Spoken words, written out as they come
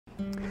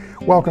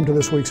Welcome to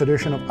this week's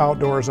edition of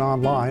Outdoors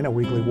Online, a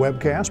weekly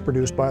webcast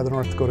produced by the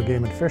North Dakota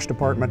Game and Fish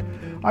Department.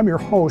 I'm your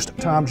host,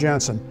 Tom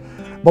Jensen.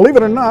 Believe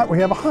it or not, we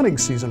have a hunting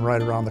season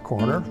right around the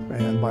corner,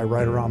 and by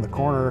right around the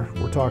corner,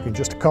 we're talking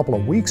just a couple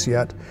of weeks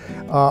yet.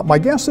 My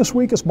guest this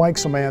week is Mike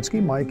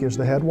Szymanski. Mike is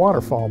the head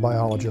waterfowl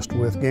biologist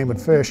with Game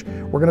and Fish.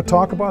 We're going to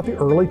talk about the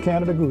early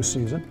Canada goose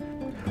season.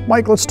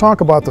 Mike, let's talk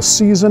about the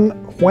season,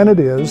 when it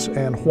is,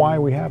 and why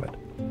we have it.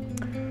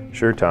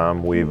 Sure,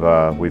 Tom. We've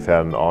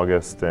had an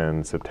August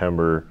and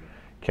September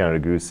Canada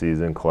goose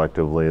season,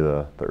 collectively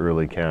the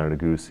early Canada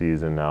goose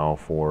season now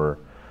for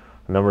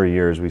a number of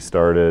years. We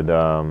started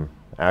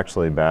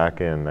actually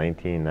back in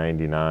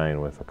 1999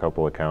 with a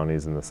couple of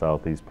counties in the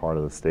southeast part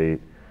of the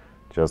state,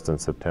 just in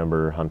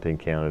September, hunting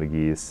Canada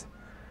geese.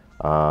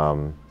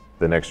 The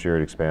next year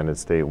it expanded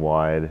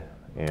statewide,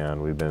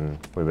 and we've been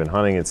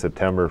hunting in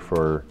September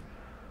for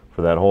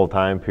that whole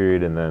time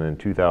period, and then in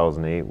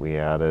 2008 we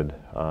added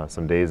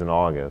some days in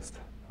August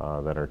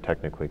that are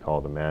technically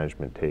called a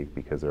management take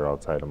because they're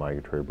outside of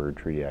Migratory Bird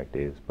Treaty Act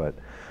days. But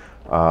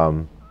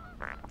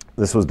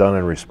this was done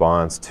in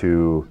response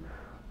to,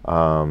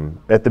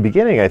 at the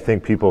beginning I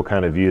think people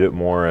kind of viewed it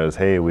more as,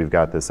 hey, we've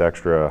got this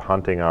extra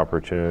hunting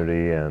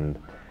opportunity, and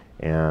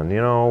you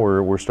know,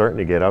 we're starting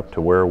to get up to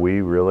where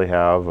we really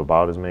have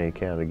about as many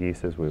Canada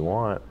geese as we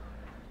want.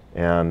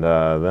 And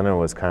then it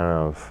was kind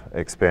of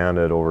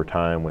expanded over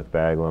time with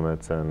bag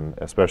limits, and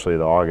especially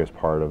the August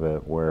part of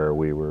it, where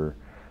we were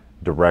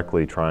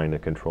directly trying to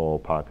control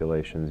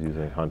populations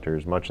using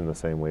hunters, much in the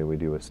same way we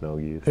do with snow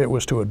geese. It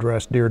was to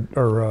address deer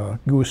or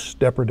goose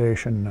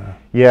depredation.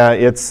 Yeah,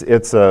 it's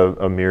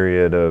a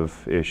myriad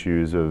of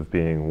issues of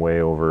being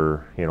way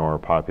over, you know, our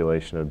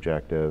population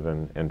objective,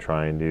 and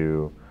trying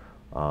to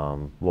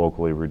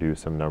locally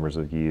reduce some numbers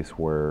of geese,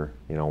 where,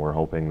 you know, we're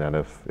hoping that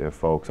if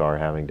folks are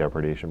having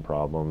depredation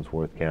problems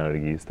with Canada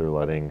geese, they're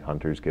letting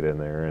hunters get in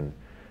there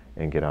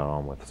and get out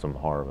on with some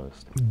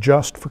harvest.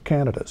 Just for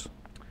Canadas?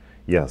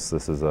 Yes,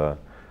 this is a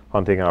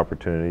hunting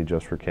opportunity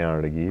just for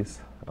Canada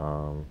geese,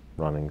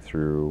 running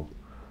through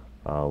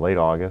late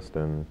August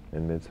and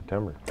in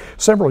mid-September.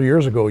 Several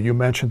years ago you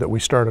mentioned that we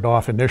started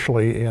off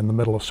initially in the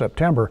middle of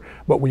September,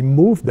 but we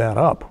moved that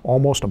up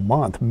almost a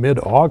month,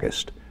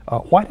 mid-August.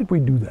 Why did we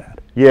do that?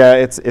 Yeah,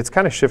 it's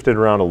kind of shifted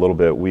around a little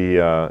bit.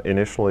 We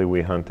initially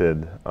we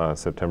hunted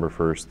September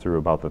 1st through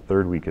about the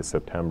third week of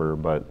September,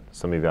 but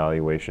some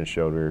evaluations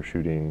showed we were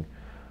shooting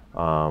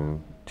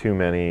too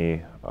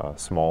many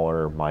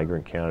smaller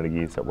migrant Canada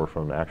geese that were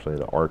from actually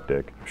the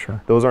Arctic. Sure.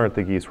 Those aren't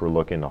the geese we're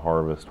looking to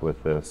harvest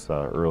with this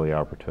early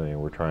opportunity.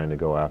 We're trying to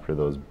go after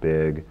those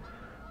big,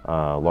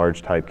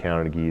 large type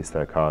Canada geese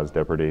that cause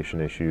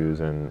depredation issues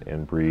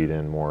and breed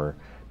in more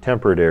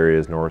temperate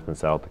areas, North and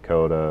South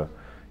Dakota.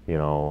 You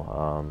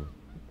know,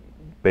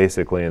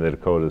 basically in the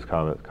Dakotas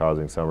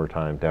causing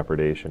summertime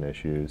depredation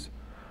issues.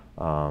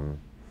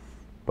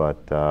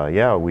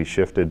 Yeah, we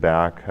shifted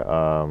back.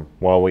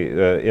 While we,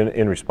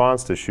 in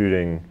response to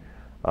shooting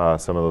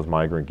some of those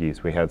migrant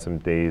geese, we had some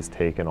days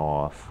taken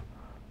off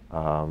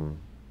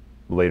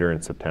later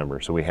in September.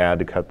 So we had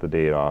to cut the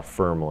date off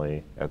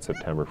firmly at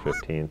September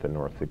 15th in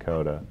North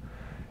Dakota.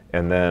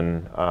 And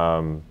then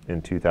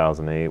in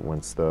 2008,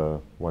 once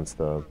the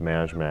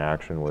management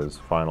action was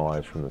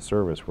finalized from the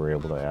service, we were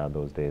able to add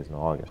those days in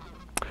August.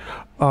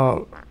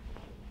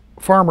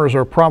 Farmers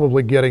are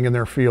probably getting in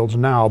their fields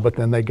now, but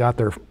then they got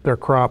their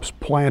crops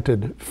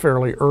planted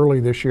fairly early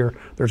this year.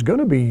 There's going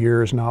to be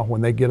years now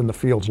when they get in the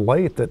fields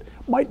late that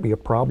might be a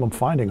problem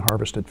finding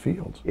harvested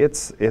fields.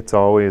 It's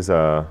always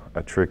a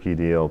tricky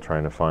deal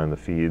trying to find the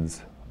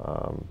feeds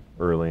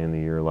early in the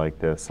year like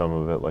this. Some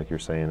of it, like you're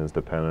saying, is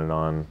dependent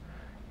on,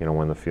 you know,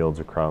 when the fields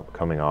are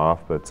coming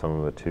off, but some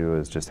of it too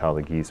is just how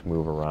the geese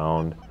move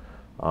around.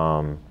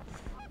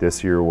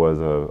 This year was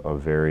a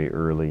very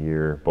early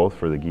year, both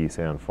for the geese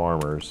and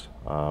farmers.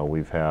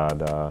 We've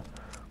had,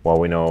 while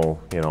we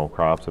know, you know,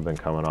 crops have been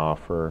coming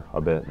off for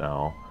a bit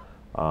now,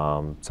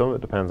 some of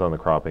it depends on the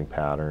cropping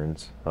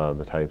patterns,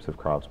 the types of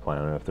crops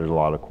planted. If there's a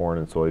lot of corn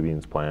and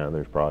soybeans planted,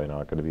 there's probably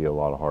not going to be a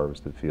lot of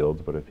harvested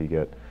fields, but if you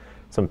get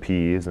some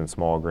peas and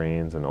small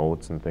grains and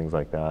oats and things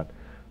like that,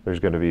 there's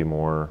going to be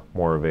more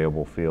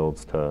available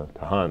fields to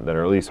hunt that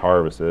are at least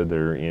harvested.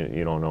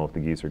 You don't know if the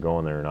geese are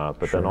going there or not.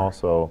 But Sure. Then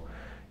also,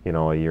 you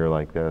know, a year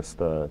like this,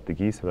 the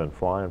geese have been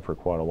flying for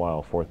quite a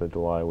while. 4th of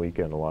July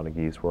weekend, a lot of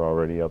geese were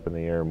already up in the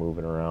air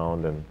moving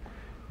around,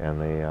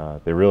 and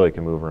they really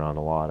can move around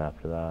a lot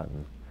after that.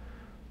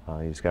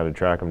 And you just got to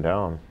track them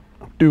down.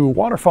 Do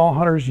waterfowl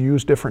hunters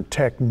use different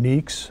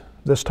techniques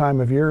this time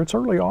of year? It's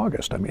early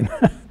August. I mean.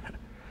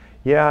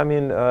 Yeah, I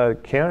mean,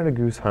 Canada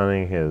goose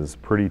hunting is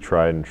pretty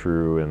tried and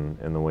true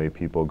in the way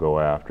people go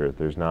after it.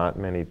 There's not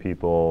many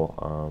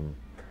people,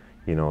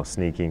 you know,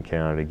 sneaking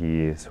Canada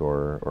geese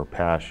or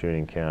pass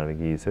shooting Canada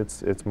geese.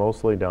 It's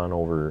mostly done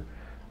over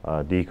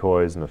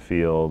decoys in the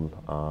field.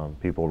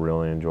 People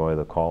really enjoy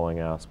the calling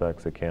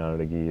aspects of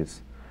Canada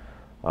geese.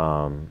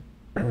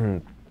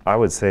 I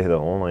would say the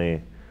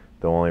only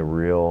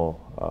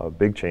real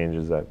big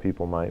changes that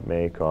people might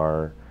make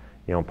are,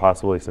 you know,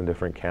 possibly some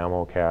different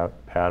camo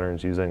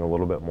patterns, using a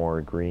little bit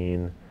more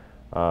green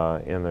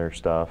in their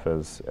stuff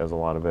as a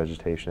lot of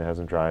vegetation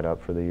hasn't dried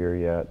up for the year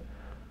yet.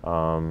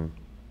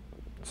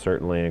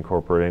 Certainly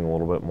incorporating a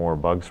little bit more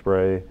bug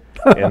spray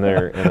in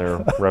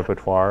their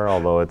repertoire,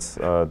 although it's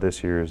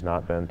this year has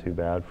not been too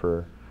bad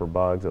for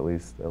bugs, at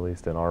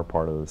least in our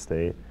part of the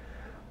state.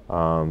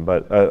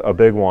 But a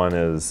big one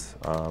is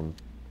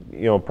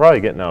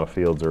probably getting out of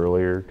fields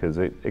earlier, because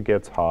it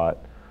gets hot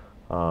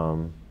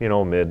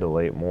mid to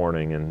late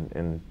morning,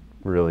 and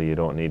really you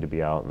don't need to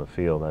be out in the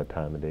field that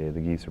time of day. The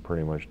geese are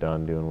pretty much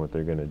done doing what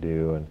they're going to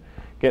do, and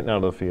getting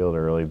out of the field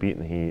early,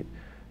 beating the heat,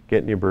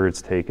 getting your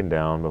birds taken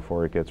down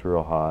before it gets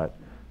real hot,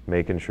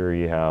 making sure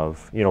you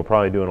have,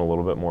 probably doing a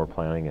little bit more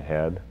planning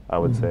ahead, I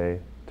would say,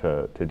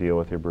 to deal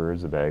with your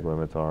birds. The bag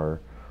limits are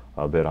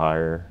a bit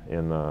higher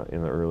in the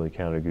early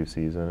Canada goose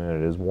season,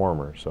 and it is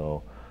warmer,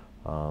 so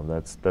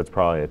that's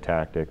probably a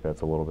tactic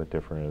that's a little bit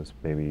different, is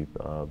maybe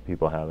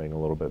people having a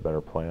little bit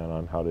better plan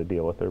on how to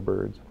deal with their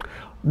birds.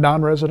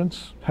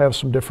 Non-residents have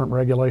some different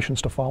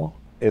regulations to follow?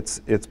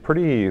 It's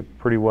pretty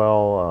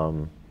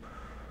well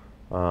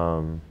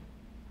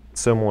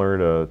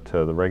similar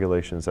to the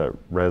regulations that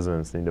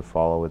residents need to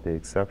follow, with the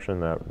exception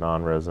that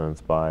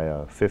non-residents buy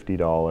a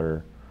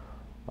 $50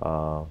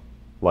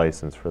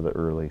 license for the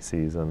early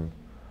season,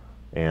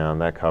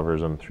 and that covers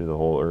them through the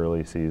whole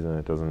early season.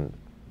 It doesn't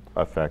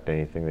affect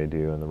anything they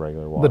do in the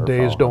regular waterfowl. The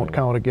days don't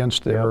count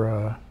against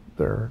their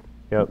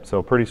Yep,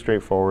 so pretty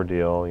straightforward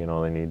deal.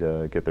 They need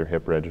to get their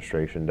HIP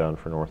registration done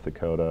for North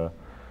Dakota.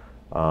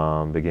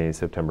 Beginning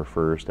September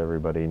 1st,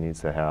 everybody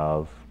needs to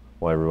have,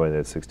 well, everybody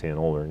that's 16 and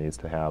older needs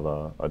to have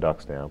a duck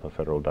stamp, a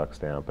federal duck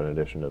stamp, in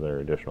addition to their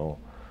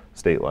additional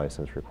state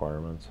license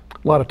requirements.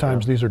 A lot of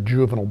times these are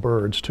juvenile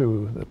birds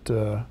too,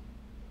 that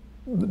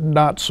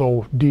not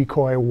so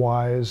decoy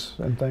wise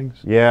and things.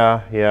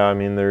 Yeah. I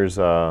mean, there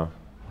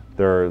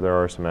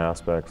are some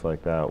aspects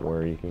like that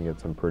where you can get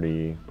some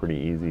pretty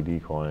easy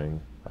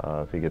decoying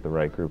if you get the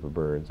right group of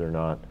birds. They're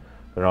not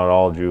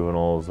all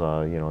juveniles.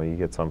 You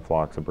get some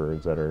flocks of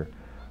birds that are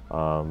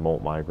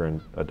molt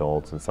migrant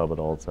adults and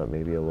subadults that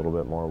may be a little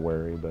bit more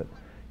wary, but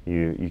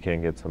you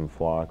can get some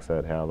flocks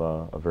that have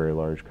a very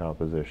large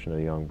composition of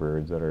young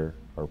birds that are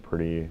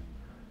pretty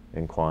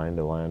inclined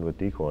to land with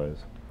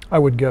decoys. I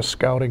would guess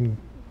scouting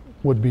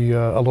would be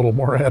a little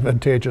more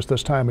advantageous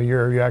this time of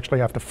year. You actually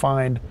have to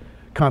find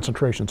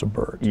concentrations of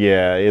birds.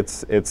 Yeah,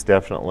 it's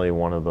definitely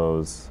one of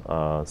those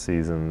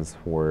seasons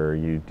where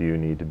you do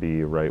need to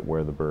be right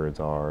where the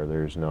birds are.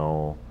 There's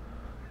no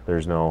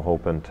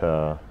hoping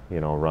to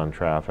run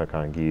traffic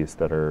on geese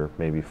that are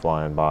maybe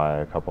flying by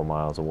a couple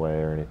miles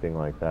away or anything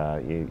like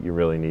that. You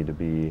really need to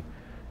be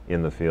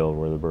in the field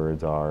where the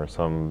birds are.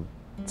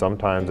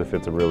 Sometimes if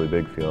it's a really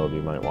big field,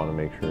 you might want to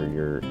make sure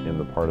you're in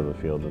the part of the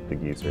field that the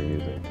geese are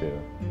using too.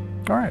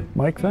 All right,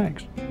 Mike,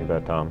 thanks. You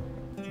bet, Tom.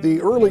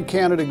 The early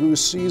Canada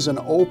goose season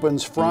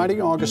opens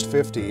Friday, August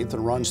 15th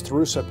and runs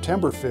through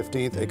September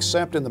 15th,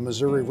 except in the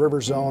Missouri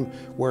River Zone,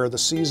 where the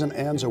season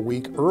ends a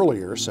week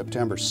earlier,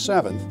 September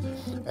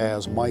 7th.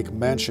 As Mike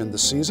mentioned, the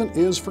season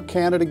is for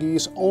Canada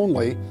geese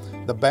only.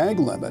 The bag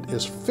limit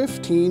is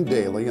 15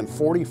 daily and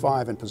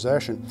 45 in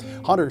possession.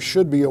 Hunters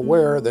should be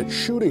aware that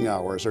shooting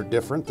hours are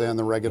different than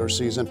the regular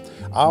season.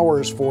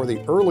 Hours for the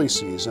early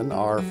season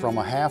are from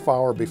a half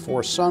hour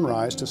before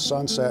sunrise to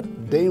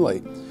sunset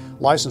daily.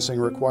 Licensing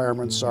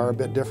requirements are a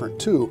bit different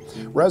too.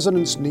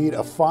 Residents need a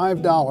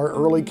 $5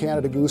 early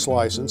Canada goose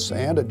license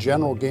and a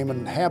general game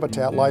and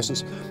habitat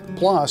license,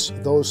 plus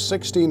those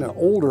 16 and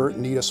older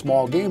need a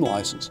small game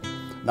license.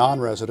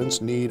 Non-residents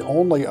need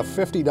only a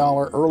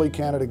 $50 early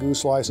Canada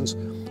goose license,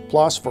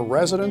 plus for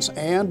residents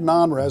and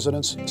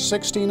non-residents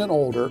 16 and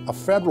older, a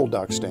federal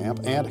duck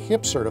stamp and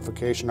HIP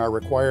certification are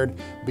required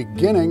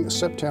beginning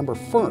September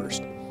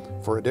 1st.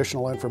 For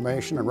additional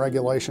information and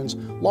regulations,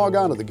 log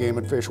on to the Game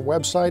and Fish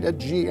website at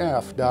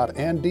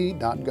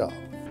gf.nd.gov.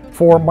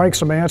 For Mike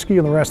Szymanski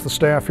and the rest of the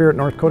staff here at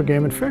North Dakota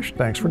Game and Fish,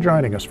 thanks for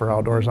joining us for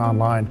Outdoors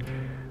Online.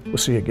 We'll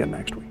see you again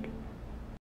next week.